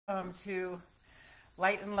Welcome to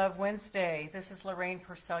Light and Love Wednesday. This is Lorraine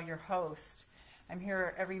Pursell, your host. I'm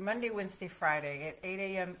here every Monday, Wednesday, Friday at 8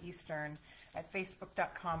 a.m. Eastern at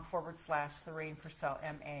facebook.com/Lorraine Pursell,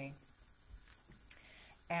 MA.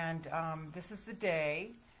 And this is the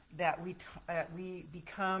day that we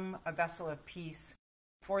become a vessel of peace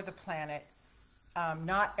for the planet,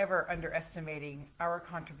 not ever underestimating our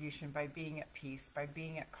contribution by being at peace, by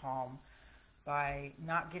being at calm, by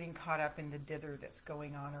not getting caught up in the dither that's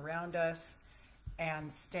going on around us,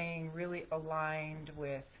 and staying really aligned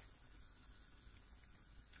with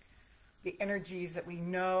the energies that we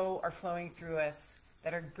know are flowing through us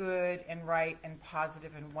that are good and right and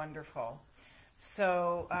positive and wonderful.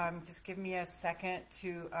 So just give me a second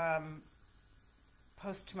to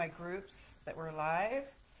post to my groups that we're live.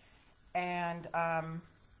 And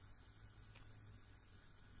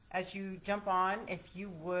as you jump on, if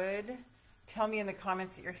you would, tell me in the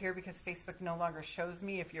comments that you're here, because Facebook no longer shows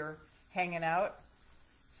me if you're hanging out.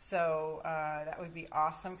 So that would be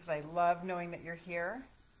awesome, because I love knowing that you're here.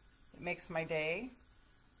 It makes my day.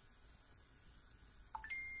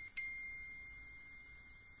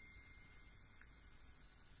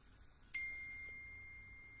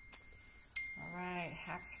 All right,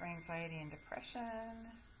 hacks for anxiety and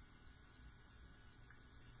depression.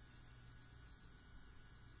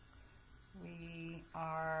 We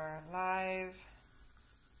are live,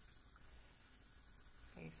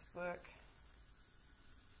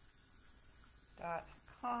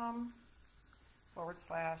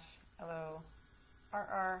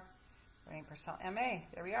 facebook.com/LORR Lorraine Pursell, MA.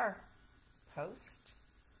 There we are. Post.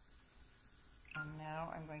 And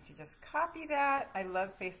now I'm going to just copy that. I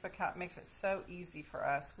love Facebook, how it makes it so easy for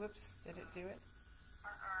us. Whoops, did it do it?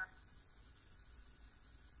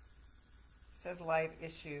 It says live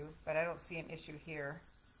issue, but I don't see an issue here.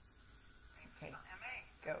 Okay,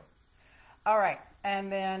 go. All right,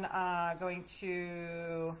 and then going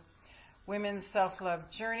to Women's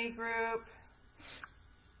Self-Love Journey Group.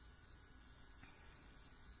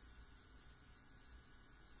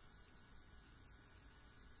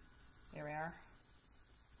 Here we are.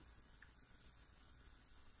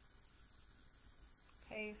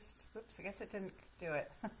 Paste. Whoops, I guess it didn't do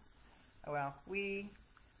it. Oh well. We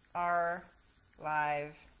are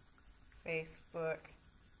live. Facebook.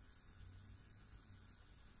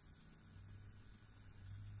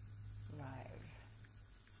 Live.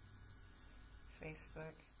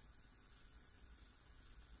 Facebook.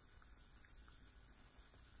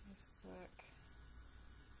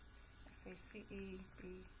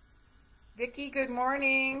 FACEB. Vicki, good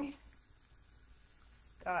morning.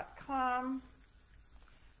 .com/LORR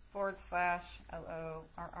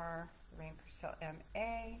Lorraine Pursell,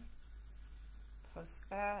 MA. Post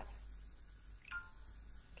that.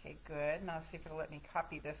 Okay, good. Now let's see if it'll let me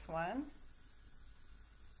copy this one.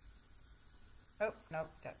 Oh, nope,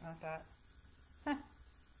 not that. Huh.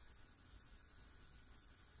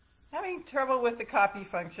 Having trouble with the copy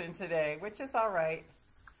function today, which is all right.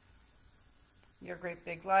 Your Great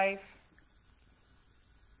Big Life.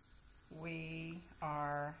 We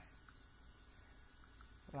are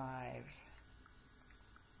live.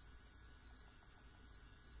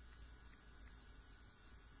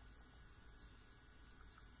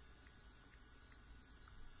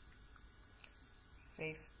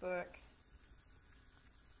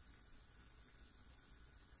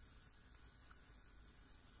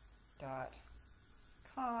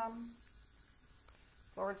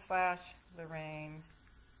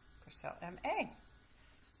 Pursell, MA.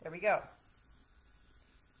 There we go.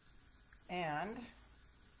 And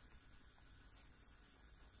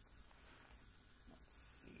let's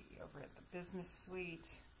see, over at the Business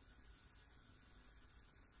Suite.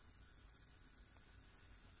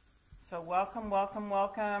 So welcome, welcome,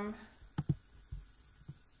 welcome.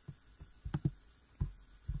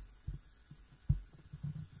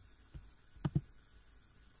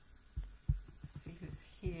 Let's see who's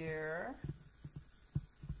here.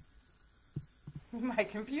 My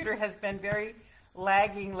computer has been very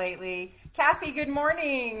lagging lately. Kathy, good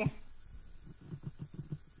morning.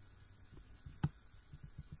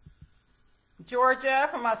 Georgia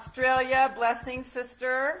from Australia, blessings,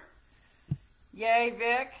 sister. Yay,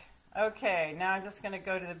 Vic. Okay, now I'm just going to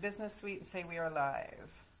go to the Business Suite and say we are live.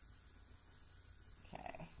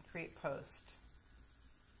 Okay, create post.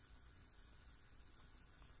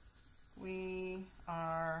 We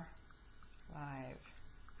are live.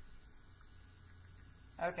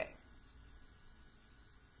 Okay.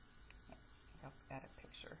 I'll add a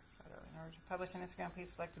picture. In order to publish on Instagram,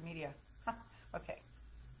 please select a media. Okay.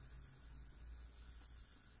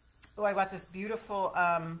 Oh, I got this beautiful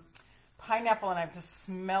pineapple, and I'm just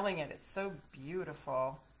smelling it. It's so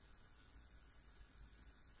beautiful.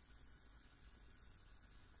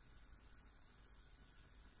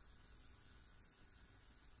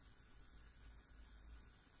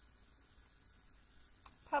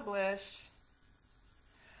 Publish.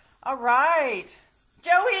 All right.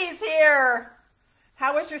 Joey's here.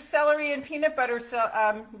 How was your celery and peanut butter,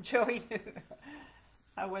 Joey?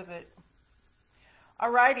 How was it?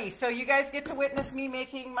 Alrighty, so you guys get to witness me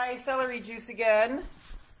making my celery juice again.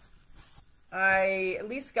 I at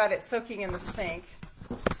least got it soaking in the sink.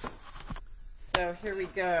 So here we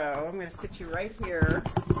go. I'm going to sit you right here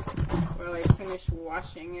while I finish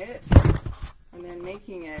washing it and then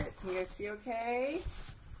making it. Can you guys see okay?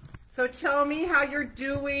 So tell me how you're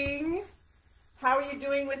doing. How are you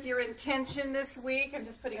doing with your intention this week? I'm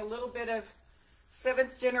just putting a little bit of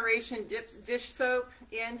 7th generation dish soap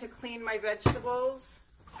in to clean my vegetables.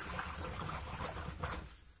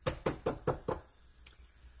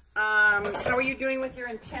 How are you doing with your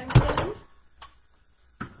intention?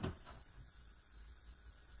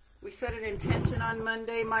 We set an intention on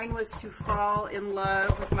Monday. Mine was to fall in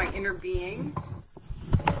love with my inner being.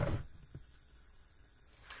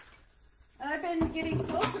 And I've been getting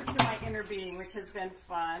closer to my inner being, which has been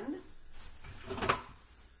fun.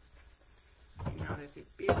 Now there's a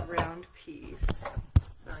big round piece.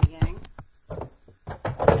 Sorry, Yang. Oh,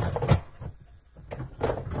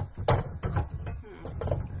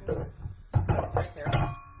 right there.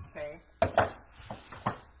 Okay.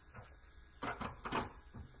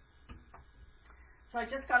 So I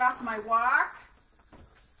just got off my walk.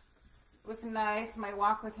 It was nice. My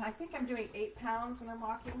walk was, I think I'm doing 8 pounds when I'm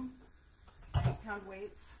walking. 8-pound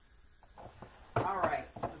weights. All right,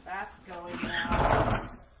 so that's going now.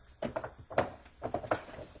 Okay.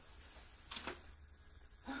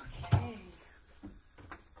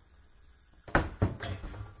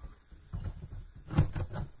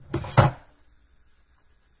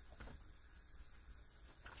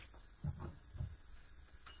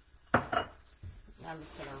 Now I'm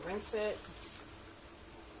just going to rinse it.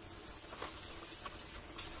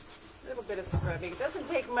 A little bit of scrubbing. It doesn't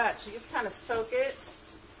take much. You just kind of soak it.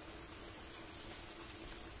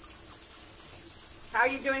 How are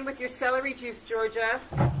you doing with your celery juice, Georgia?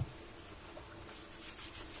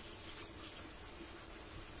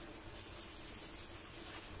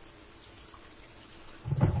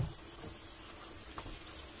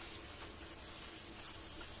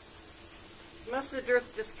 Most of the dirt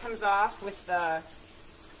just comes off with the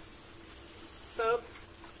soap.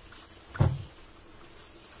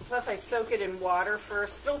 Plus I soak it in water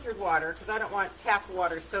first, filtered water, because I don't want tap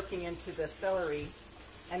water soaking into the celery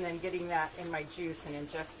and then getting that in my juice and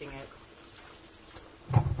ingesting it.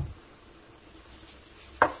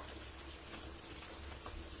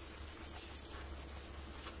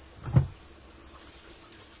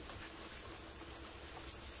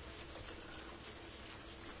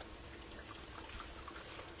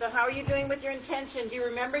 So how are you doing with your intention? Do you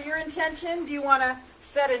remember your intention? Do you want to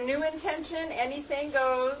set a new intention? Anything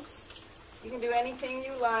goes. You can do anything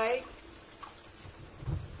you like.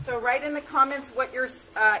 So write in the comments what your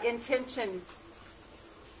intention.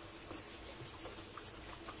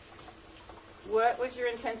 What was your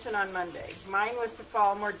intention on Monday? Mine was to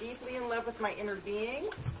fall more deeply in love with my inner being.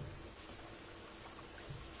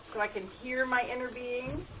 So I can hear my inner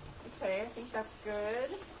being. Okay, I think that's good.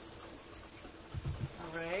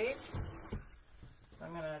 All right. So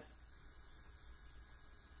I'm going to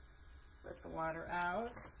let the water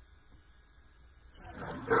out.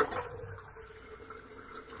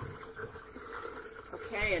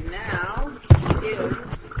 Okay, and now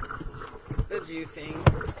is the juicing.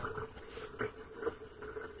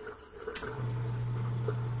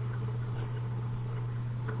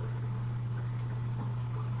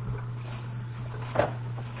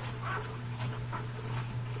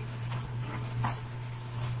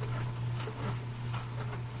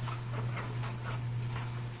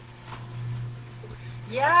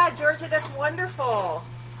 Yeah, Georgia, that's wonderful.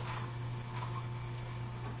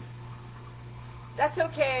 That's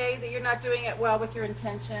okay that you're not doing it well with your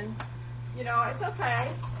intention. You know, it's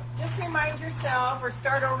okay. Just remind yourself or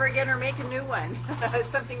start over again or make a new one.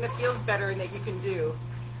 Something that feels better and that you can do.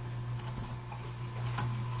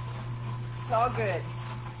 It's all good.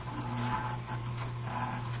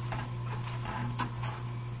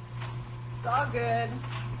 It's all good.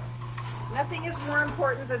 Nothing is more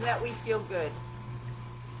important than that we feel good.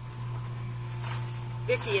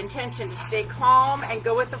 Vicki, intention to stay calm and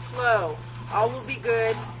go with the flow. All will be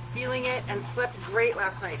good. Feeling it and slept great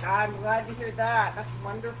last night. I'm glad to hear that. That's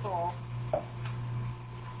wonderful.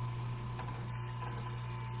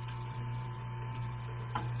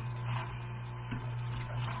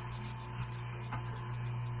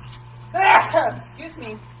 Excuse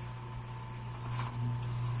me.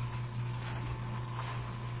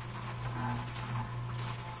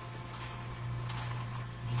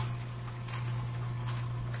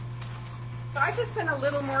 been a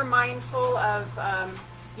little more mindful of,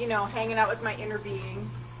 you know, hanging out with my inner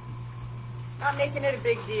being. Not making it a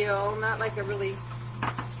big deal, not like a really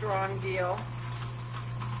strong deal.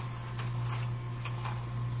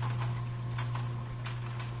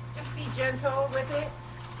 Just be gentle with it.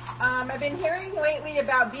 I've been hearing lately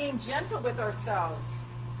about being gentle with ourselves.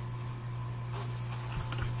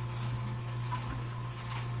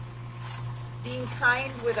 Being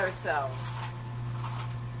kind with ourselves.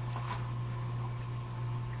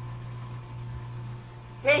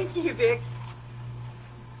 Thank you, Vic.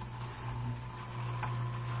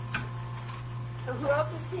 So who else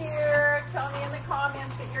is here? Tell me in the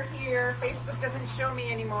comments that you're here. Facebook doesn't show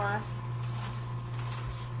me anymore.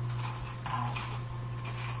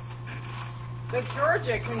 But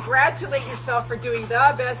Georgia, congratulate yourself for doing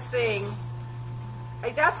the best thing.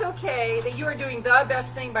 Like, that's okay that you are doing the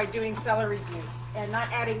best thing by doing celery juice and not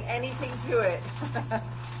adding anything to it.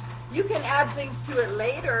 You can add things to it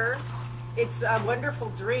later. It's a wonderful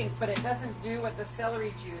drink, but it doesn't do what the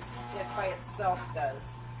celery juice by itself does.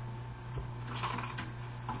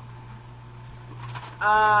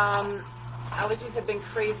 Allergies have been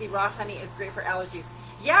crazy. Raw honey is great for allergies.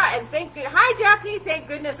 Yeah, and hi Daphne, thank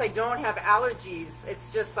goodness I don't have allergies.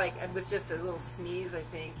 It's just like, it was just a little sneeze, I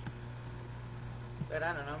think. But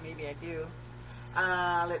I don't know, maybe I do.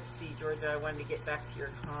 Let's see, Georgia, I wanted to get back to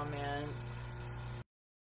your comment.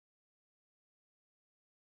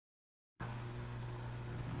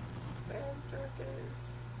 Where's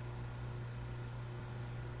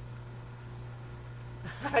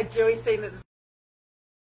Georgia's? Joey's saying that.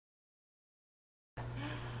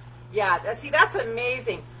 Yeah, see, that's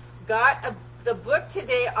amazing. Got the book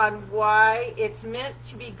today on why it's meant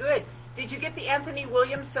to be good. Did you get the Anthony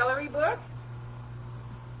Williams celery book?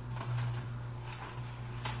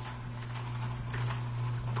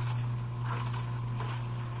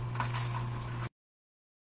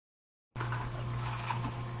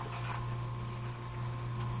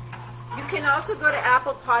 You can also go to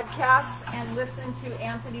Apple Podcasts and listen to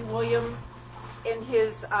Anthony Williams in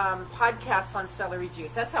his podcasts on celery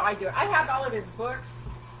juice. That's how I do it. I have all of his books,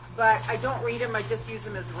 but I don't read them. I just use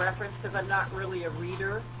them as reference because I'm not really a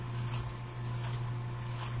reader.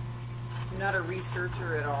 I'm not a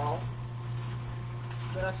researcher at all.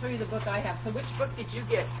 But I'll show you the book I have. So which book did you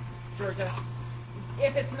get, Georgia?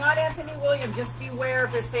 If it's not Anthony Williams, just beware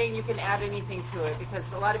of it saying you can add anything to it, because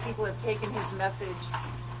a lot of people have taken his message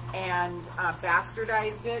and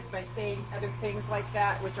bastardized it by saying other things like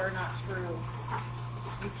that, which are not true.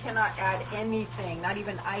 You cannot add anything, not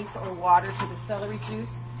even ice or water, to the celery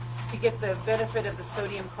juice to get the benefit of the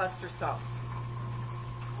sodium cluster salts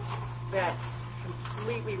that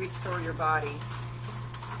completely restore your body.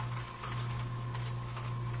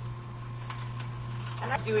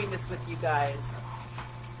 And I'm doing this with you guys.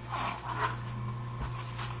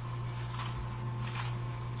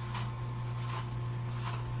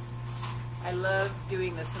 I love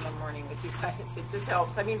doing this in the morning with you guys. It just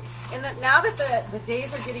helps. I mean, now that the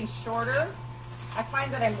days are getting shorter, I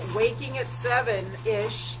find that I'm waking at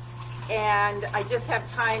 7-ish, and I just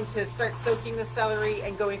have time to start soaking the celery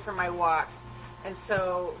and going for my walk. And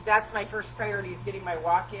so that's my first priority, is getting my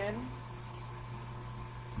walk in.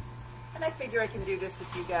 And I figure I can do this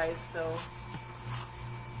with you guys, so.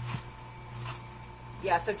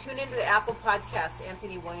 Yeah, so tune into the Apple Podcasts,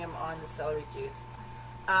 Anthony Williams on the celery juice.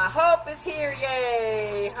 Hope is here,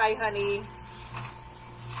 yay! Hi, honey.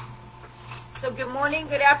 So good morning,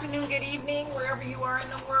 good afternoon, good evening, wherever you are in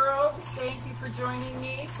the world. Thank you for joining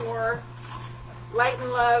me for Light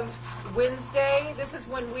and Love Wednesday. This is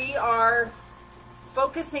when we are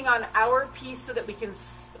focusing on our peace so that we can,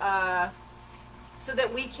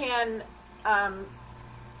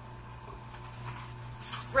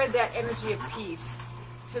 spread that energy of peace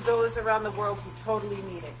to those around the world who totally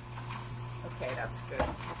need it. Okay, that's good.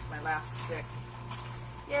 That's my last stick.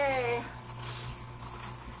 Yay.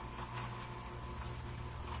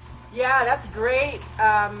 Yeah, that's great,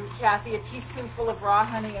 Kathy. A teaspoonful of raw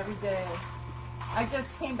honey every day. I just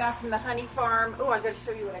came back from the honey farm. Oh, I got to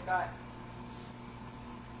show you what I got.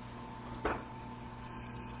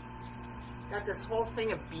 Got this whole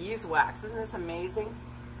thing of beeswax. Isn't this amazing?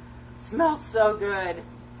 It smells so good.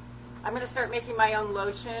 I'm going to start making my own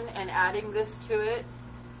lotion and adding this to it.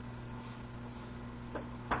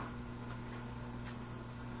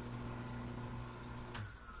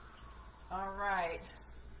 All right.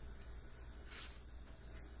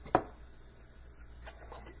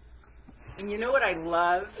 And you know what I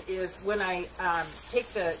love is when I take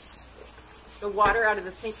the water out of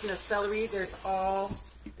the sink from the celery, there's all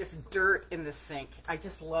this dirt in the sink. I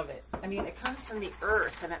just love it. I mean, it comes from the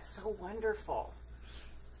earth, and it's so wonderful.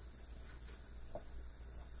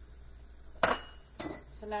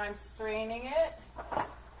 So now I'm straining it.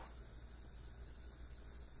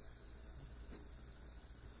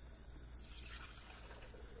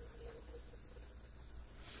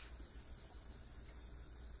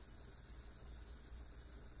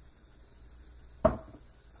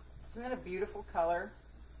 Isn't that a beautiful color?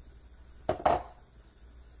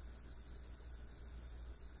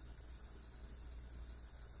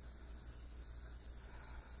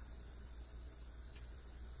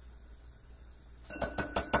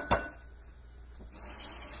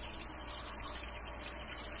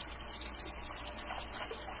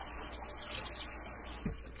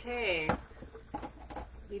 Okay,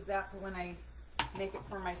 leave that for when I make it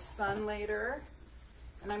for my son later.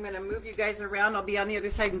 And I'm going to move you guys around. I'll be on the other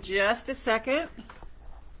side in just a second.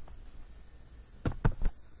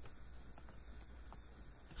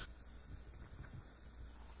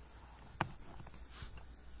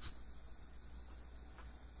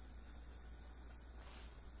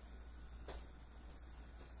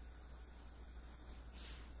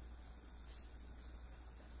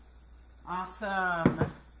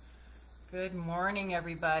 Awesome. Good morning,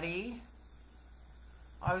 everybody.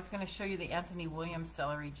 I was going to show you the Anthony Williams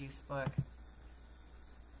Celery Juice book.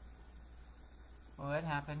 What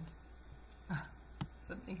happened?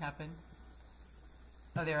 Something happened.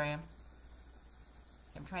 Oh, there I am.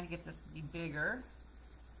 I'm trying to get this to be bigger.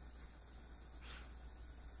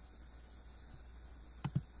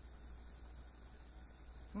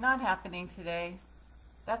 Not happening today.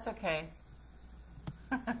 That's okay.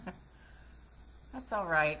 That's all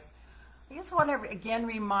right. I just want to again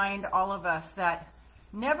remind all of us that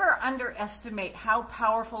never underestimate how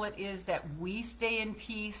powerful it is that we stay in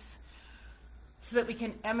peace so that we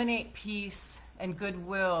can emanate peace and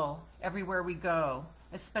goodwill everywhere we go,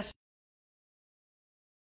 especially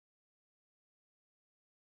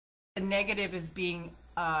the negative is being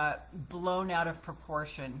blown out of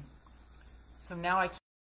proportion. So now I can't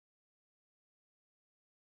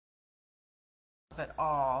at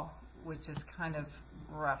all, which is kind of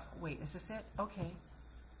rough. Wait, is this it? Okay.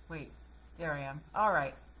 Wait, there I am. All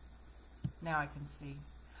right. Now I can see.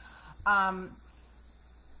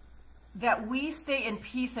 That we stay in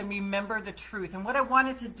peace and remember the truth. And what I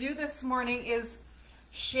wanted to do this morning is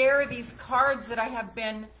share these cards that I have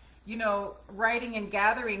been, you know, writing and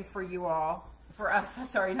gathering for you all, for us,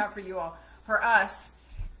 sorry, not for you all, for us,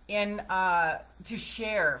 in to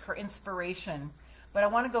share for inspiration. But I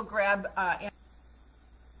want to go grab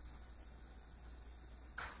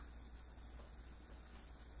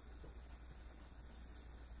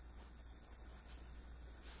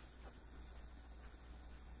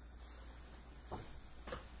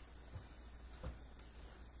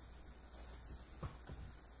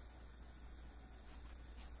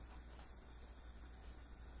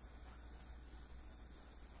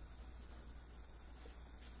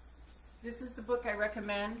this is the book I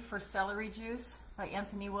recommend for Celery Juice by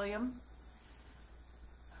Anthony Williams.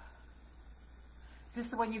 Is this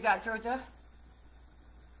the one you got, Georgia?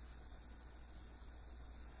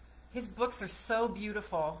 His books are so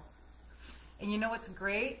beautiful. And you know what's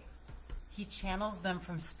great? He channels them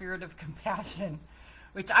from Spirit of Compassion,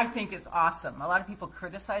 which I think is awesome. A lot of people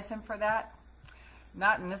criticize him for that.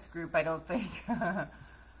 Not in this group, I don't think.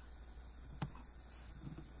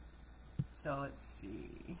 So let's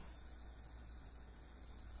see.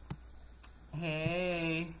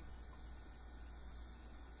 Hey.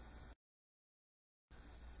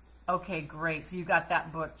 Okay, great. So you got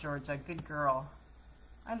that book, Georgia. Good girl.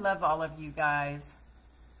 I love all of you guys.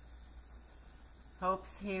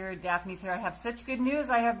 Hope's here. Daphne's here. I have such good news.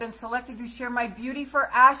 I have been selected to share my Beauty for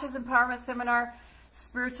Ashes Empowerment Seminar,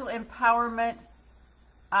 Spiritual Empowerment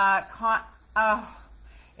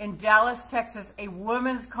in Dallas, Texas, a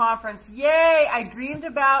women's conference. Yay! I dreamed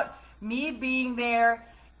about me being there,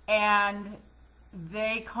 and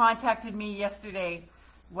they contacted me yesterday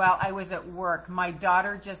while I was at work. My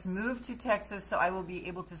daughter just moved to Texas, so I will be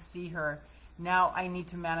able to see her. Now I need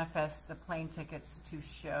to manifest the plane tickets to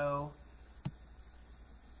show.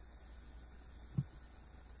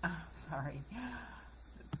 Sorry.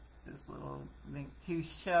 This little link to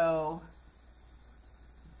show.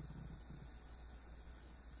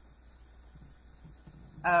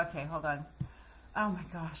 Okay, hold on. Oh my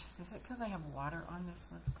gosh, is it because I have water on this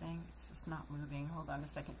little thing? It's just not moving. Hold on a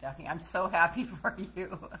second, Daphne. I'm so happy for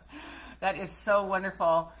you. That is so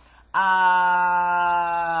wonderful.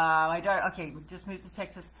 My daughter, okay, just moved to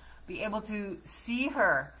Texas. Be able to see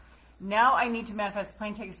her. Now I need to manifest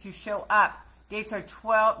plane tickets to show up. Dates are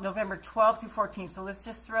November 12th to 14th. So let's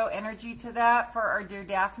just throw energy to that for our dear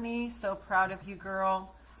Daphne. So proud of you,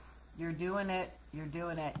 girl. You're doing it. You're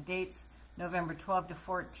doing it. Dates November 12 to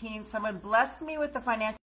 14. Someone blessed me with the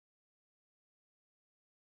financial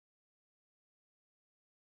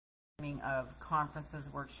of conferences,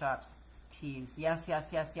 workshops, teas. Yes, yes,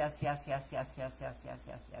 yes, yes, yes, yes, yes, yes, yes, yes,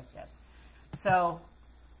 yes, yes, yes. So,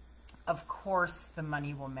 of course, the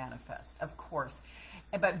money will manifest. Of course.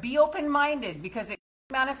 But be open-minded, because it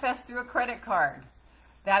manifests through a credit card.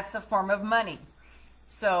 That's a form of money.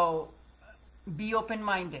 So, be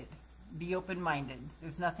open-minded. Be open-minded.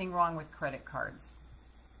 There's nothing wrong with credit cards.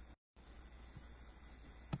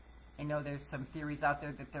 I know there's some theories out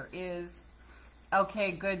there that there is.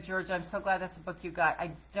 Okay, good, George. I'm so glad that's a book you got.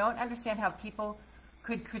 I don't understand how people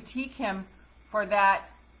could critique him for that,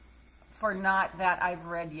 for not that I've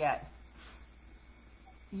read yet.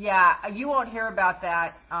 Yeah, you won't hear about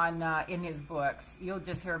that on in his books. You'll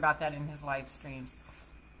just hear about that in his live streams.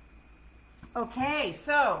 Okay,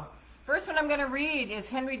 so first one I'm going to read is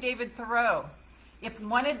Henry David Thoreau. If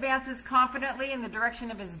one advances confidently in the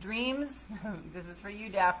direction of his dreams, this is for you,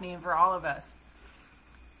 Daphne, and for all of us,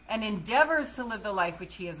 and endeavors to live the life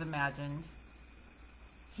which he has imagined,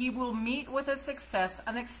 he will meet with a success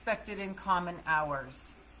unexpected in common hours.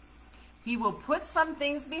 He will put some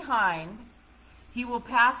things behind. He will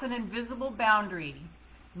pass an invisible boundary.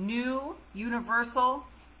 New, universal,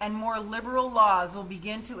 and more liberal laws will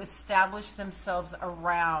begin to establish themselves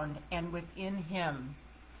around and within him.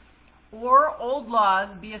 Or old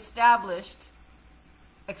laws be established,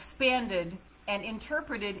 expanded, and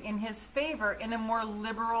interpreted in his favor in a more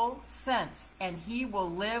liberal sense, and he will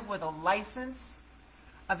live with a license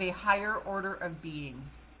of a higher order of being.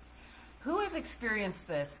 Who has experienced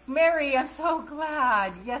this? Mary, I'm so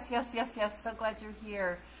glad. Yes, yes, yes, yes. So glad you're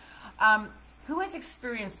here. Who has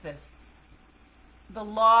experienced this? The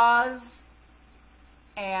laws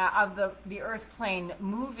of the earth plane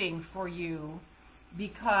moving for you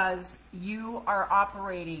because you are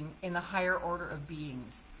operating in the higher order of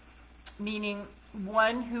beings. Meaning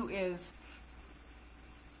one who is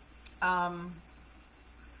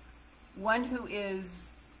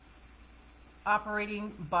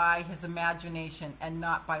operating by his imagination and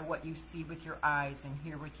not by what you see with your eyes and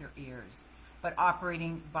hear with your ears, but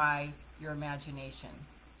operating by your imagination.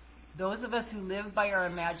 Those of us who live by our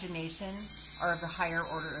imagination are of the higher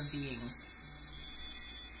order of beings.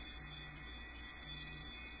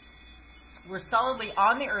 We're solidly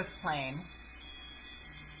on the earth plane,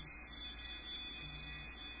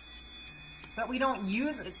 but we don't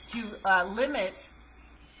use it to limit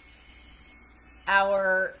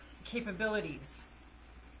our capabilities.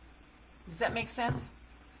 Does that make sense?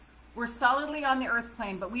 We're solidly on the earth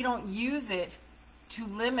plane, but we don't use it to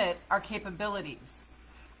limit our capabilities.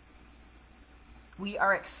 We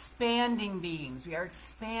are expanding beings. We are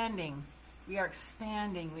expanding. We are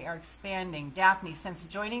expanding. We are expanding. Daphne, since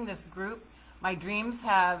joining this group, my dreams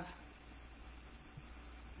have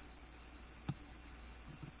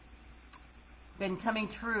been coming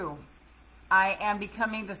true. I am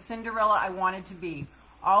becoming the Cinderella I wanted to be.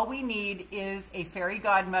 All we need is a fairy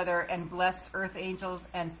godmother and blessed earth angels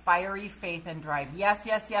and fiery faith and drive. Yes,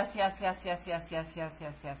 yes, yes, yes, yes, yes, yes, yes, yes,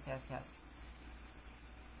 yes, yes, yes, yes.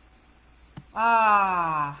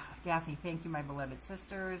 Ah, Daphne, thank you, my beloved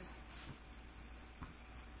sisters.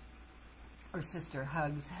 Or sister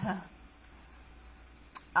hugs.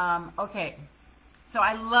 Okay, so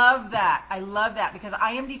I love that. I love that because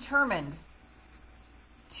I am determined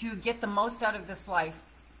to get the most out of this life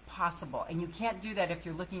possible. And you can't do that if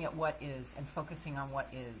you're looking at what is and focusing on what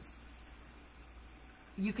is.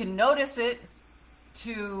 You can notice it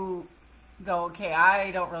to go, okay,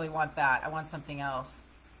 I don't really want that. I want something else.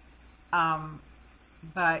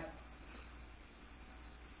 But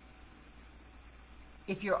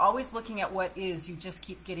if you're always looking at what is, you just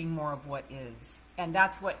keep getting more of what is. And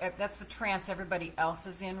that's the trance everybody else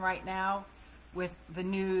is in right now with the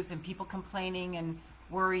news and people complaining and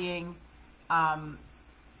worrying.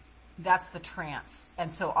 That's the trance.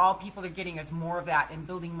 And so all people are getting is more of that and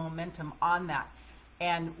building momentum on that.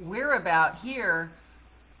 And we're about here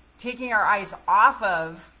taking our eyes off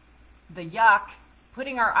of the yuck,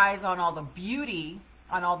 putting our eyes on all the beauty,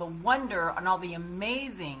 on all the wonder, on all the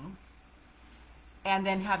amazing, and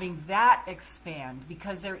then having that expand,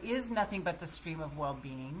 because there is nothing but the stream of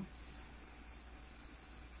well-being.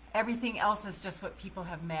 Everything else is just what people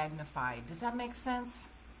have magnified. Does that make sense?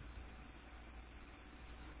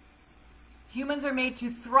 Humans are made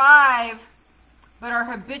to thrive, but are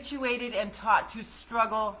habituated and taught to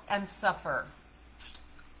struggle and suffer.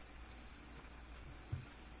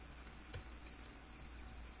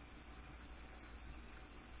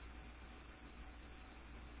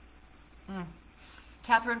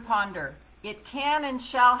 Catherine Ponder, it can and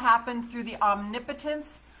shall happen through the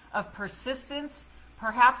omnipotence of persistence,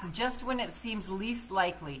 perhaps just when it seems least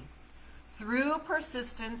likely. Through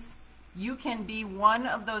persistence, you can be one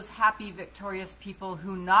of those happy, victorious people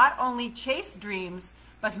who not only chase dreams,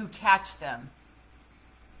 but who catch them.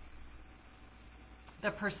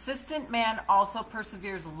 The persistent man also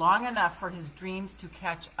perseveres long enough for his dreams to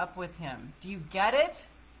catch up with him. Do you get it?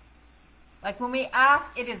 Like when we ask,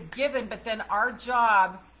 it is given, but then our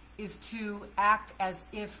job is to act as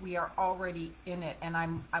if we are already in it. And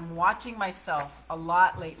I'm watching myself a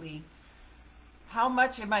lot lately. How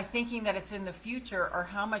much am I thinking that it's in the future, or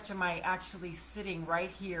how much am I actually sitting right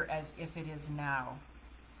here as if it is now?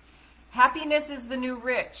 Happiness is the new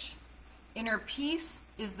rich. Inner peace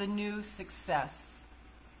is the new success.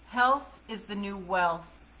 Health is the new wealth.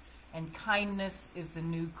 And kindness is the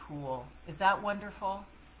new cool. Is that wonderful?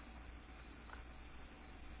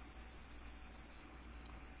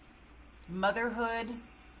 Motherhood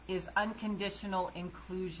is unconditional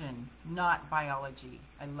inclusion, not biology.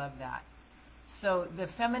 I love that. So the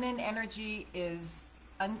feminine energy is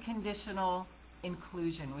unconditional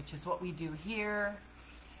inclusion, which is what we do here.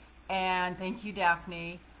 And thank you,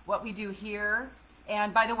 Daphne. What we do here.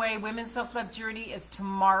 And by the way, Women's Self-Love Journey is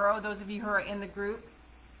tomorrow, those of you who are in the group.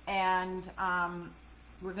 And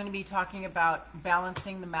we're going to be talking about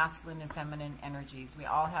balancing the masculine and feminine energies. We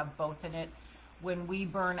all have both in it. When we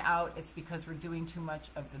burn out, it's because we're doing too much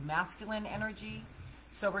of the masculine energy.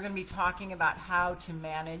 So we're going to be talking about how to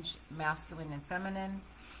manage masculine and feminine.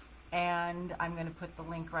 And I'm going to put the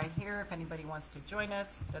link right here if anybody wants to join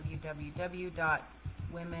us.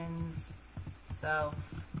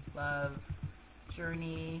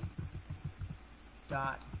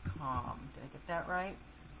 www.womensselflovejourney.com. Did I get that right?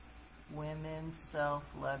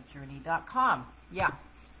 womensselflovejourney.com. Yeah.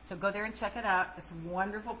 So go there and check it out. It's a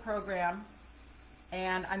wonderful program.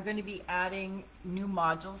 And I'm going to be adding new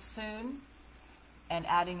modules soon and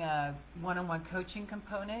adding a one-on-one coaching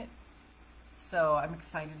component. So I'm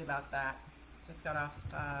excited about that. Just got off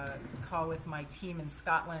a call with my team in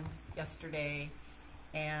Scotland yesterday,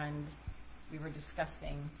 and we were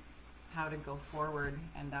discussing how to go forward,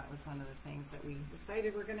 and that was one of the things that we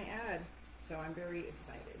decided we're going to add. So I'm very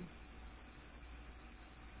excited.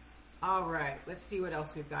 All right, let's see what else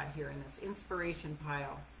we've got here in this inspiration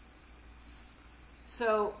pile.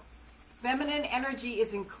 So feminine energy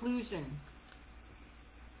is inclusion.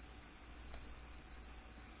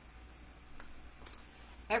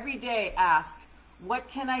 Every day ask, what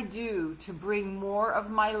can I do to bring more of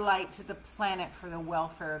my light to the planet for the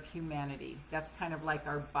welfare of humanity? That's kind of like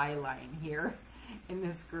our byline here in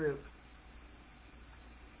this group.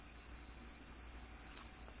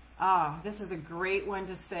 This is a great one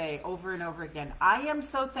to say over and over again. I am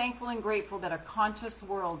so thankful and grateful that a conscious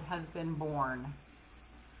world has been born.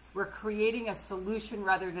 We're creating a solution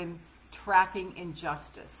rather than tracking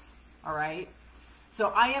injustice, all right? So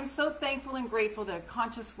I am so thankful and grateful that a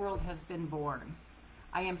conscious world has been born.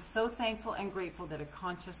 I am so thankful and grateful that a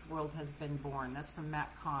conscious world has been born. That's from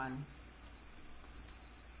Matt Kahn.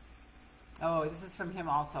 Oh, this is from him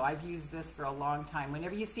also. I've used this for a long time.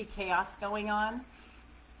 Whenever you see chaos going on,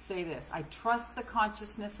 say this: I trust the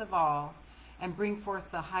consciousness of all and bring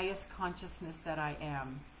forth the highest consciousness that I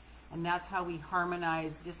am. And that's how we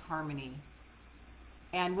harmonize disharmony.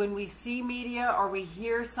 And when we see media or we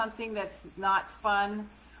hear something that's not fun,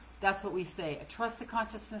 that's what we say. I trust the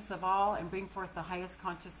consciousness of all and bring forth the highest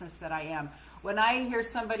consciousness that I am. When I hear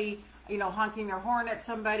somebody, you know, honking their horn at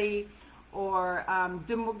somebody, or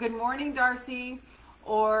good morning, Darcy,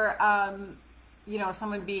 or, you know,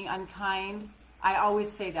 someone being unkind, I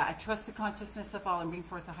always say that. I trust the consciousnness of all and bring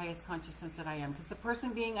forth the highest consciousness that I am. Because the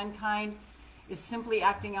person being unkind is simply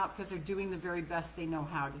acting out because they're doing the very best they know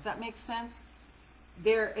how. Does that make sense?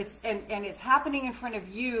 And it's happening in front of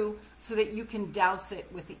you so that you can douse it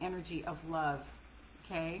with the energy of love,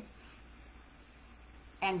 okay?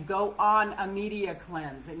 And go on a media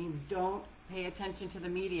cleanse. It means don't pay attention to the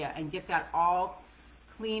media and get that all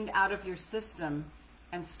cleaned out of your system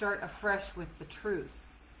and start afresh with the truth.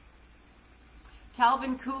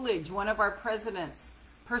 Calvin Coolidge, one of our presidents: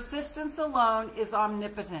 persistence alone is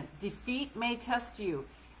omnipotent. Defeat may test you.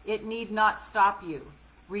 It need not stop you.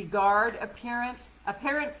 Regard apparent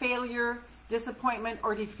failure, disappointment,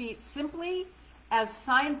 or defeat simply as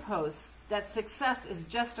signposts that success is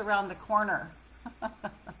just around the corner.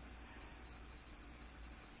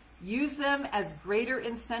 Use them as greater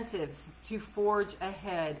incentives to forge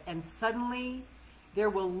ahead, and suddenly there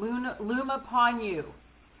will loom upon you,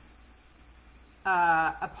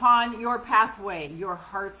 upon your pathway, your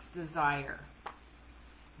heart's desire.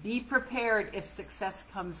 Be prepared if success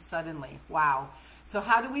comes suddenly. Wow. So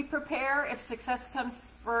how do we prepare if success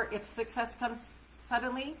comes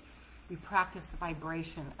suddenly, we practice the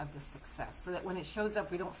vibration of the success so that when it shows up,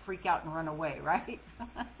 we don't freak out and run away, right?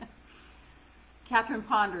 Catherine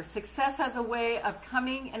Ponder, success has a way of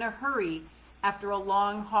coming in a hurry after a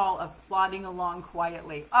long haul of plodding along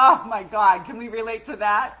quietly. Oh my God, can we relate to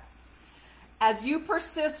that? As you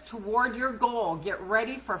persist toward your goal, get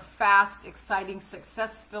ready for fast, exciting,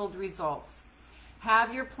 success-filled results.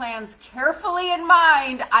 Have your plans carefully in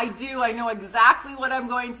mind. I do. I know exactly what I'm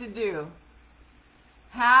going to do.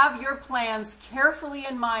 Have your plans carefully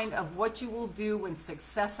in mind of what you will do when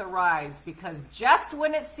success arrives, because just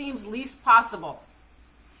when it seems least possible,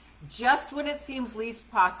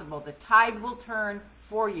 the tide will turn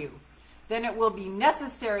for you. Then it will be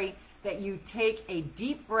necessary that you take a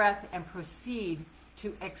deep breath and proceed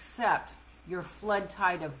to accept your flood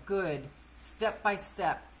tide of good, step by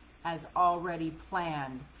step, as already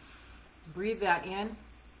planned. Let's breathe that in.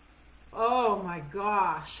 Oh my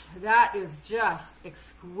gosh, that is just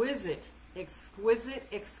exquisite, exquisite,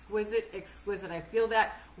 exquisite, exquisite. I feel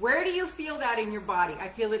that. Where do you feel that in your body? I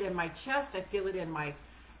feel it in my chest. I feel it in my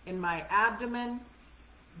abdomen.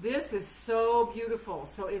 This is so beautiful.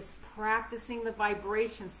 So it's practicing the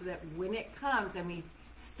vibration so that when it comes and we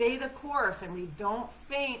stay the course and we don't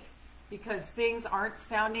faint because things aren't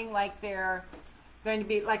sounding like they're going to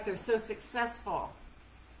be like they're so successful,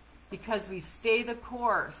 because we stay the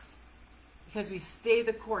course,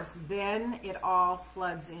 then it all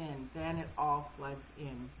floods in.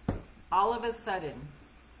 All of a sudden.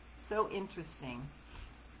 So interesting.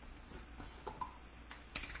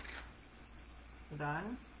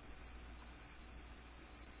 Done.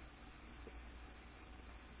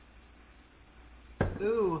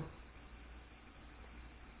 Ooh.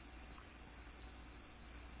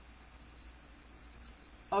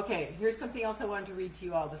 Okay, here's something else I wanted to read to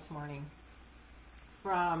you all this morning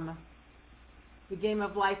from The Game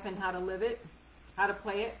of Life and How to Live It, How to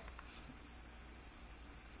Play It.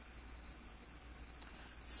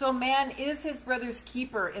 So man is his brother's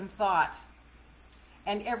keeper in thought,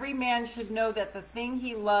 and every man should know that the thing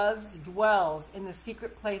he loves dwells in the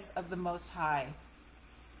secret place of the Most High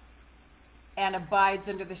and abides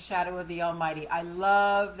under the shadow of the Almighty. I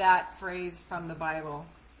love that phrase from the Bible.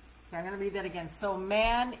 Okay, I'm going to read that again. So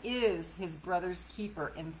man is his brother's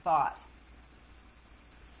keeper in thought,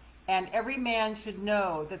 and every man should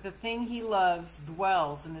know that the thing he loves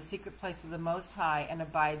dwells in the secret place of the Most High and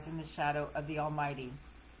abides in the shadow of the Almighty.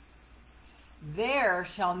 There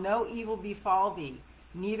shall no evil befall thee,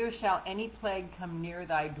 neither shall any plague come near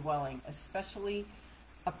thy dwelling. Especially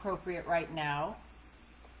appropriate right now.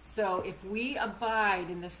 So if we abide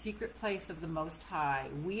in the secret place of the Most High,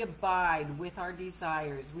 we abide with our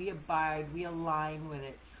desires, we abide, we align with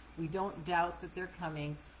it. We don't doubt that they're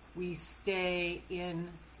coming. We stay in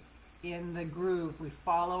the groove. We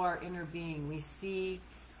follow our inner being. We see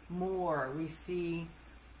more. We see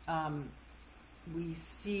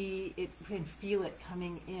it and feel it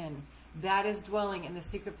coming in. That is dwelling in the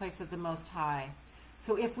secret place of the Most High.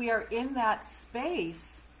 So if we are in that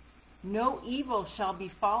space, no evil shall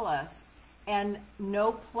befall us, and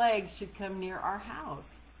no plague should come near our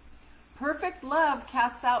house. Perfect love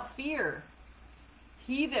casts out fear.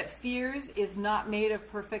 He that fears is not made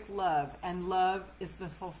of perfect love, and love is the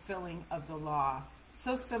fulfilling of the law.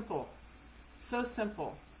 So simple. So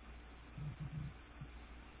simple.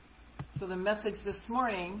 So the message this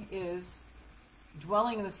morning is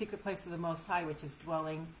dwelling in the secret place of the Most High, which is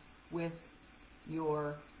dwelling with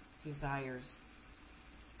your desires.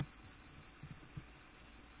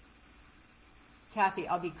 Kathy,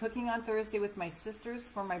 I'll be cooking on Thursday with my sisters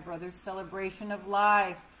for my brother's celebration of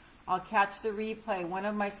life. I'll catch the replay. One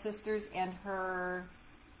of my sisters and her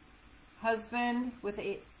husband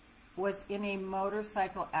was in a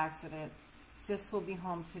motorcycle accident. Sis will be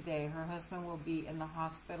home today. Her husband will be in the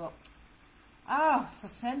hospital. Oh, so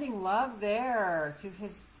sending love there to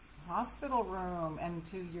his hospital room and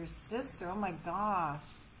to your sister. Oh my gosh.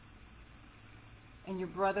 And your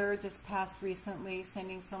brother just passed recently.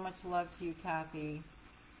 Sending so much love to you, Kathy.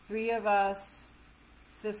 3 of us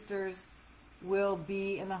sisters will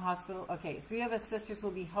be in the hospital. Okay, 3 of us sisters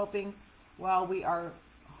will be helping while they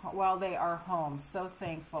are home. So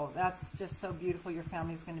thankful. That's just so beautiful. Your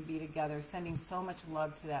family's going to be together. Sending so much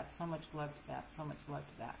love to that. So much love to that. So much love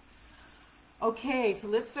to that. Okay, so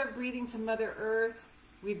let's start breathing to Mother Earth.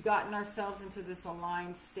 We've gotten ourselves into this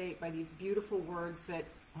aligned state by these beautiful words that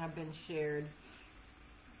have been shared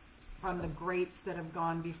from the greats that have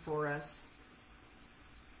gone before us.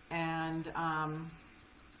 And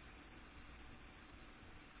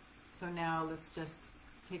so now let's just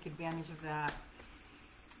take advantage of that.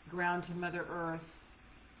 Ground to Mother Earth.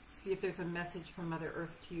 See if there's a message from Mother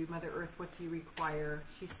Earth to you. Mother Earth, what do you require?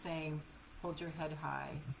 She's saying, hold your head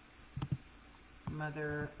high.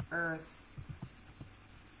 Mother Earth,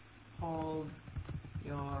 hold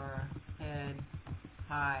your head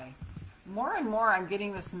high. More and more I'm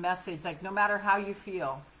getting this message, like no matter how you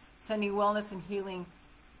feel, sending wellness and healing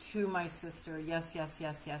to my sister. Yes, yes,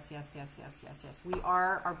 yes, yes, yes, yes, yes, yes, yes. We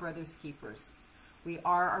are our brother's keepers. We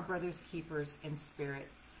are our brother's keepers in spirit.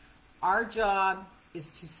 Our job is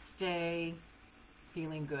to stay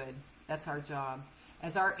feeling good. That's our job.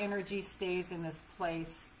 As our energy stays in this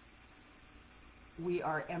place, we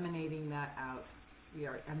are emanating that out. We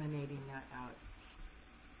are emanating that out.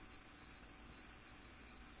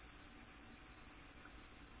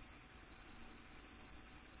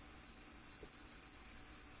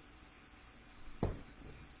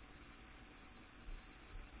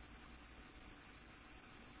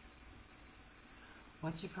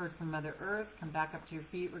 Once you've heard from Mother Earth, come back up to your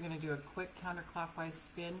feet. We're going to do a quick counterclockwise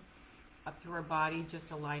spin up through our body, just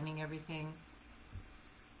aligning everything.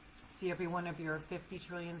 See every one of your 50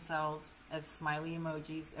 trillion cells as smiley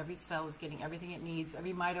emojis. Every cell is getting everything it needs.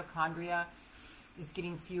 Every mitochondria is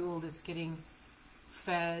getting fueled. It's getting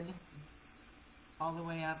fed all the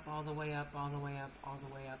way up, all the way up, all the way up, all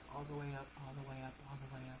the way up, all the way up, all the way up, all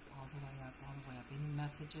the way up, all the way up, all the way up. Any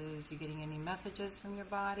messages? You getting any messages from your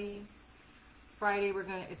body? Friday,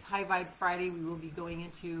 it's High Vibe Friday. We will be going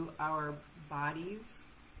into our bodies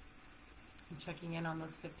and checking in on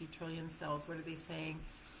those 50 trillion cells. What are they saying?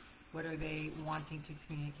 What are they wanting to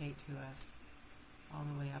communicate to us? All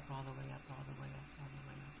the way up, all the way up, all the way up, all the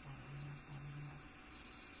way up, all the way up, all the way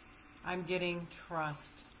up. I'm getting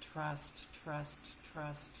trust, trust, trust,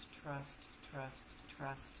 trust, trust, trust,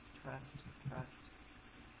 trust, trust, trust,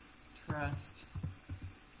 trust,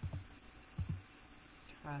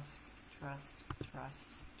 trust, trust, trust,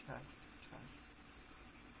 trust, trust.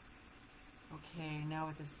 Okay, now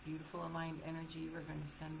with this beautiful aligned energy, we're going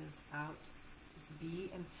to send this out. Just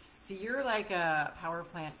be, and see, you're like a power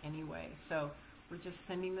plant anyway, so we're just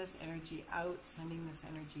sending this energy out, sending this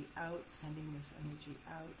energy out, sending this energy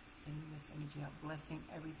out, sending this energy out, blessing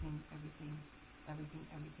everything, everything, everything,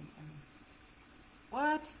 everything, everything.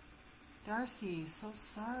 What? Darcy, so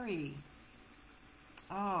sorry.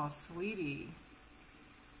 Oh, sweetie.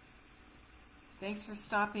 Thanks for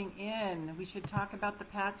stopping in. We should talk about the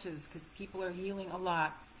patches because people are healing a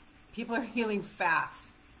lot. People are healing fast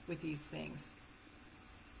with these things.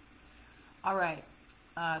 All right.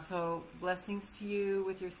 So blessings to you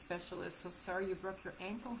with your specialist. So sorry you broke your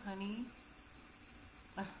ankle, honey.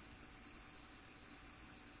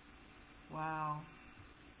 Wow.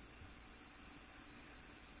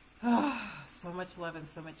 So much love and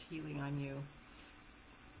so much healing on you.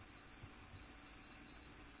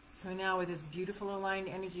 So now with this beautiful aligned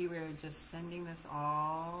energy, we're just sending this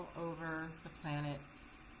all over the planet.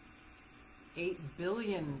 8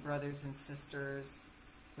 billion brothers and sisters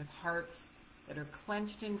with hearts that are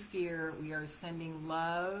clenched in fear. We are sending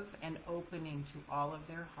love and opening to all of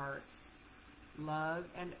their hearts. Love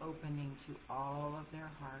and opening to all of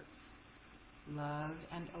their hearts. Love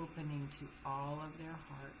and opening to all of their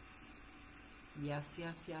hearts. Yes,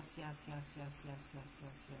 yes, yes, yes, yes, yes, yes, yes, yes,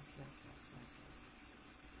 yes, yes, yes, yes, yes.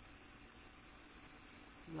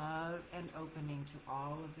 Love and opening to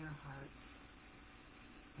all of their hearts.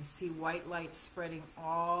 I see white light spreading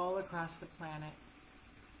all across the planet.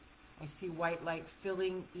 I see white light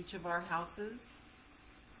filling each of our houses,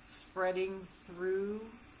 spreading through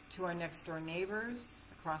to our next door neighbors,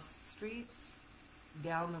 across the streets,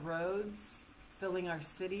 down the roads, filling our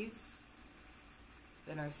cities,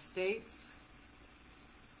 then our states,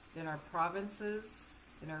 then our provinces,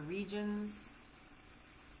 then our regions,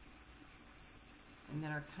 and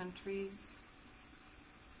then our countries,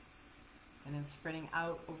 and then spreading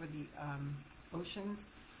out over the oceans,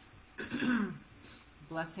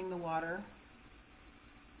 blessing the water.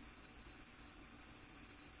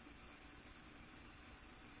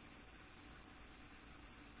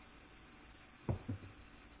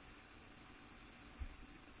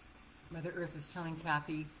 Mother Earth is telling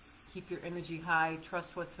Kathy, keep your energy high,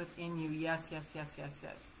 trust what's within you. Yes, yes, yes, yes,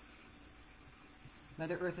 yes.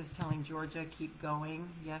 Mother Earth is telling Georgia, keep going.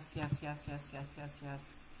 Yes, yes, yes, yes, yes, yes,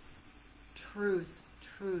 yes. Truth,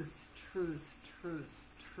 truth, truth, truth,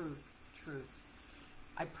 truth, truth.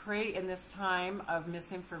 I pray in this time of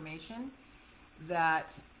misinformation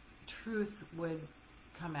that truth would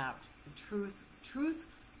come out. Truth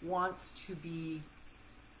wants to be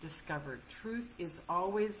discovered. Truth is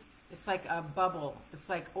always, it's like a bubble. It's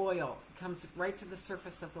like oil. It comes right to the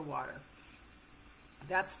surface of the water.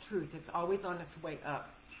 That's truth. It's always on its way up.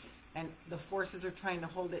 and the forces are trying to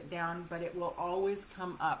hold it down, but it will always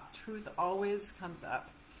come up. Truth always comes up.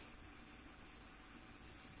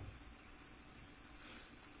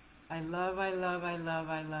 I love, I love, I love,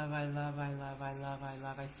 I love, I love, I love, I love, I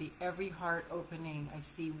love. I see every heart opening. I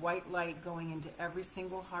see white light going into every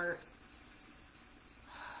single heart.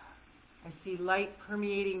 I see light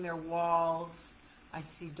permeating their walls. I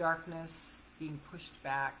see darkness being pushed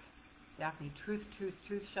back. Daphne, truth, truth,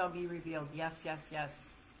 truth shall be revealed. Yes, yes, yes.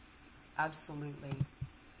 Absolutely.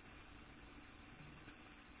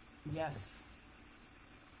 Yes.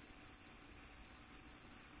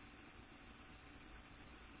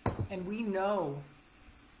 And we know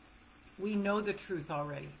the truth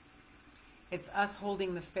already. It's us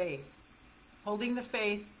holding the faith. Holding the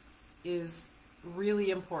faith is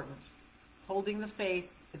really important. Holding the faith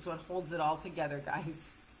is what holds it all together,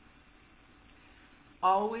 guys.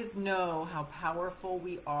 Always know how powerful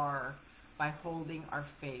we are by holding our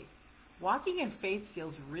faith. Walking in faith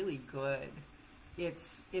feels really good.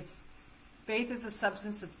 It's faith is a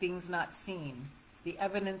substance of things not seen, the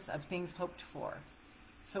evidence of things hoped for.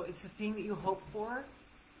 So it's the thing that you hope for.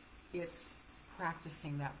 It's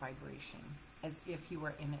practicing that vibration as if you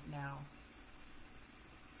were in it now.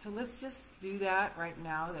 So let's just do that right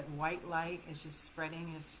now. That white light is just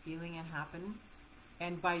spreading, just feeling it happen.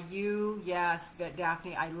 And by you, yes,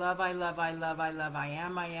 Daphne, I love, I love, I love, I love, I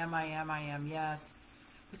am, I am, I am, I am, yes.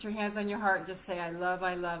 Put your hands on your heart and just say, I love,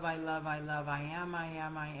 I love, I love, I love, I am, I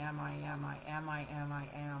am, I am, I am, I am, I am, I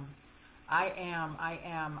am. I am, I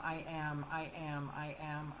am, I am, I am, I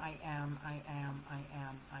am, I am, I am, I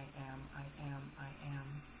am, I am, I am, I am.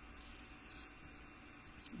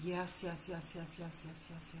 Yes, yes, yes, yes, yes, yes,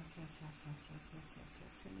 yes, yes, yes, yes, yes, yes, yes, yes,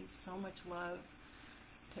 yes. Sending so much love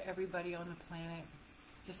to everybody on the planet.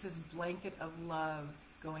 Just this blanket of love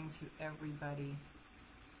going to everybody.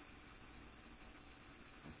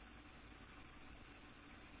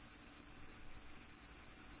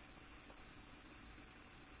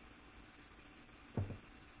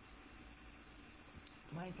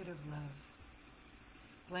 Blanket of love.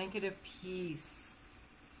 Blanket of peace.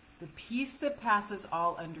 The peace that passes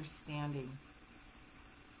all understanding.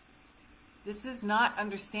 This is not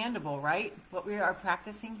understandable, right? What we are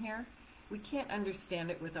practicing here. We can't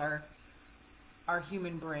understand it with our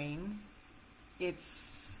human brain.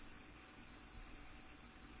 It's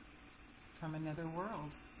from another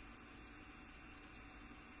world.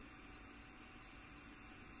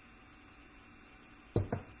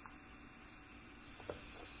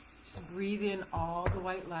 Just breathe in all the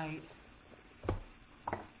white light.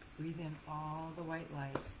 Breathe in all the white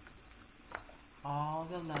light. All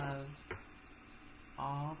the love.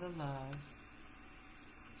 All the love.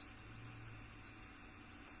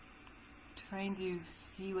 Trying to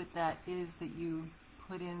see what that is that you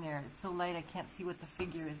put in there. It's so light I can't see what the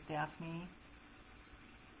figure is, Daphne.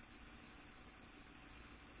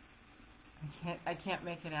 I can't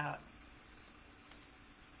make it out.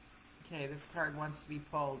 Okay, this card wants to be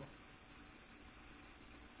pulled.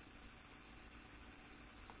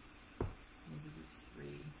 Maybe it's 3.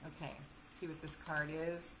 Okay, let's see what this card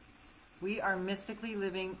is. We are mystically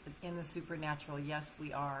living in the supernatural. Yes,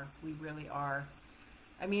 we are. We really are.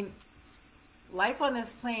 I mean, life on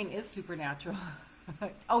this plane is supernatural.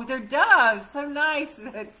 Oh, they're doves. So nice.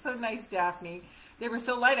 So nice, Daphne. They were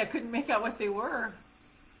so light I couldn't make out what they were.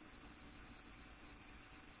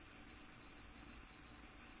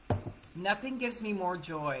 Nothing gives me more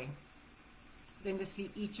joy than to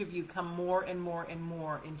see each of you come more and more and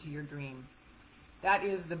more into your dream. That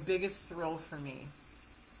is the biggest thrill for me.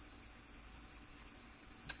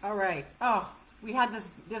 All right. Oh, we had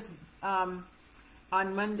this on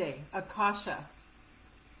Monday, Akasha.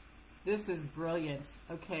 This is brilliant.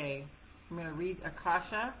 Okay, I'm going to read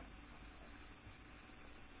Akasha.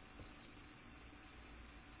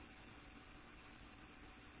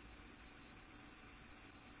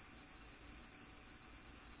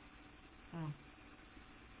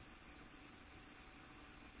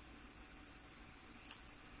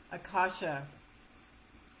 Akasha.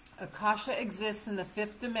 Akasha exists in the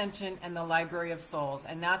 5th dimension and the Library of Souls.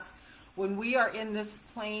 And that's when we are in this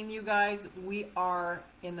plane, you guys, we are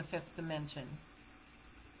in the 5th dimension.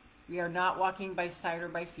 We are not walking by sight or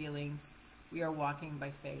by feelings. We are walking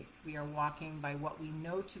by faith. We are walking by what we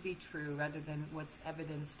know to be true rather than what's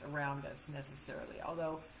evidenced around us necessarily.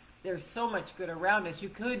 Although there's so much good around us, you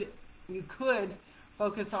could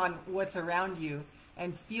focus on what's around you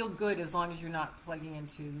and feel good as long as you're not plugging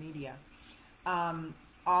into media.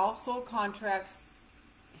 All soul contracts,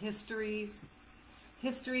 history,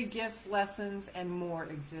 gifts, lessons, and more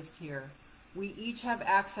exist here. We each have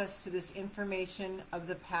access to this information of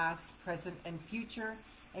the past, present, and future,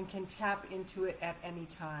 and can tap into it at any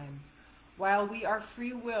time. While we have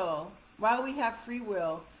free will,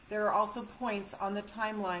 there are also points on the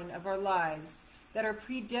timeline of our lives that are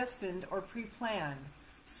predestined or pre-planned,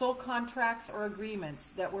 soul contracts or agreements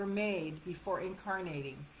that were made before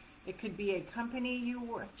incarnating. It could be a company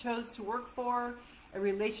you chose to work for, a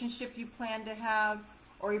relationship you plan to have,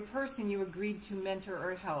 or a person you agreed to mentor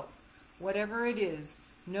or help. Whatever it is,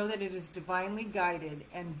 know that it is divinely guided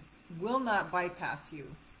and will not bypass you.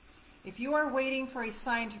 If you are waiting for a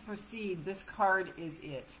sign to proceed, this card is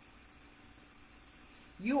it.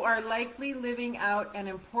 You are likely living out an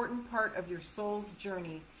important part of your soul's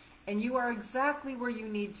journey, and you are exactly where you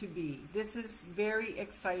need to be. This is very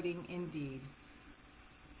exciting indeed.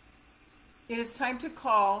 It is time to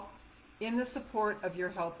call in the support of your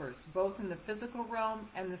helpers, both in the physical realm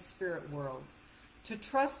and the spirit world. To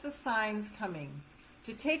trust the signs coming.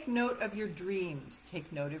 To take note of your dreams.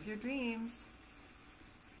 Take note of your dreams.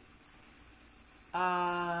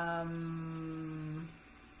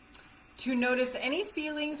 To notice any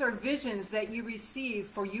feelings or visions that you receive,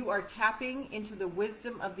 for you are tapping into the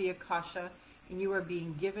wisdom of the Akasha, and you are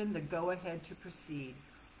being given the go-ahead to proceed.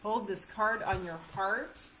 Hold this card on your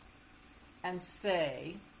heart and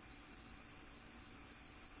say,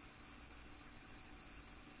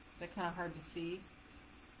 is that kind of hard to see?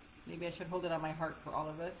 Maybe I should hold it on my heart for all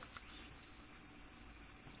of us.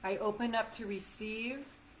 I open up to receive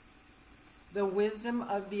the wisdom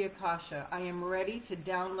of the Akasha. I am ready to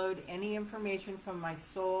download any information from my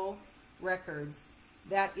soul records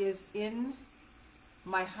that is in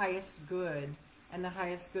my highest good and the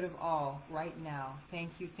highest good of all right now.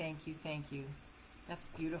 Thank you, thank you, thank you. That's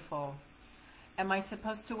beautiful. Am I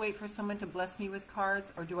supposed to wait for someone to bless me with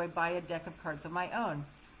cards, or do I buy a deck of cards of my own?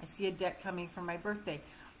 I see a deck coming for my birthday.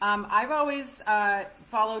 I've always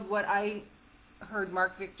followed what I heard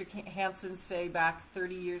Mark Victor Hansen say back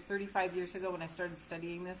 35 years ago when I started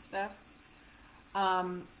studying this stuff.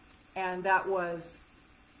 And that was,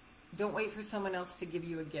 don't wait for someone else to give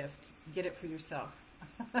you a gift. Get it for yourself.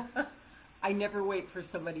 I never wait for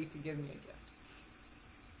somebody to give me a gift.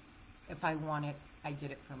 If I want it, I get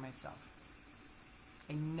it for myself.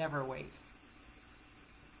 I never wait.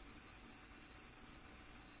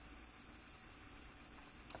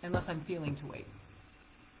 Unless I'm feeling to wait.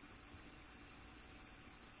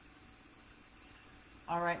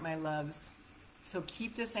 All right, my loves. So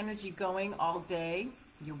keep this energy going all day.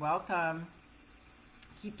 You're welcome.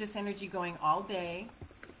 Keep this energy going all day.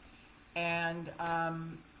 And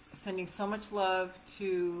sending so much love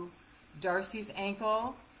to Darcy's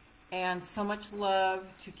ankle, and so much love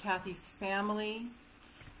to Kathy's family.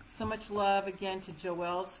 So much love again to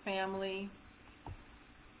Joelle's family.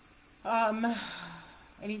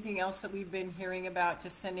 Anything else that we've been hearing about?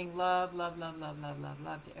 Just sending love, love, love, love, love, love,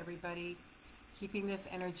 love to everybody. Keeping this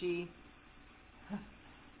energy.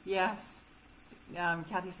 Yes.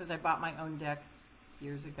 Kathy says, I bought my own deck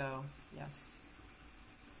years ago. Yes.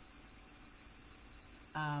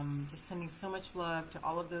 Just sending so much love to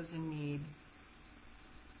all of those in need.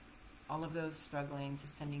 All of those struggling.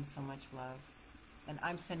 Just sending so much love. And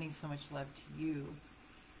I'm sending so much love to you.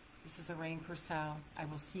 This is Lorraine Pursell. I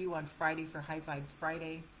will see you on Friday for High Vibe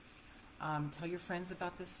Friday. Tell your friends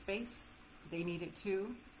about this space. They need it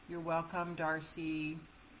too. You're welcome, Darcy.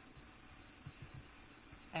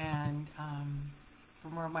 And for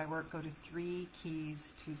more of my work, go to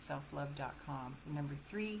 3keys2selflove.com. Remember,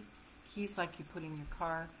 3 keys like you put in your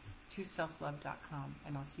car, to selflove.com.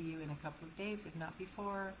 And I'll see you in a couple of days, if not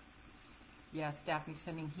before. Yes, Daphne,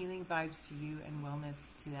 sending healing vibes to you and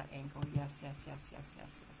wellness to that ankle. Yes, yes, yes, yes, yes,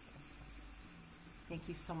 yes, yes, yes, yes. Thank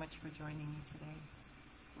you so much for joining me today.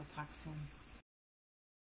 We'll talk soon.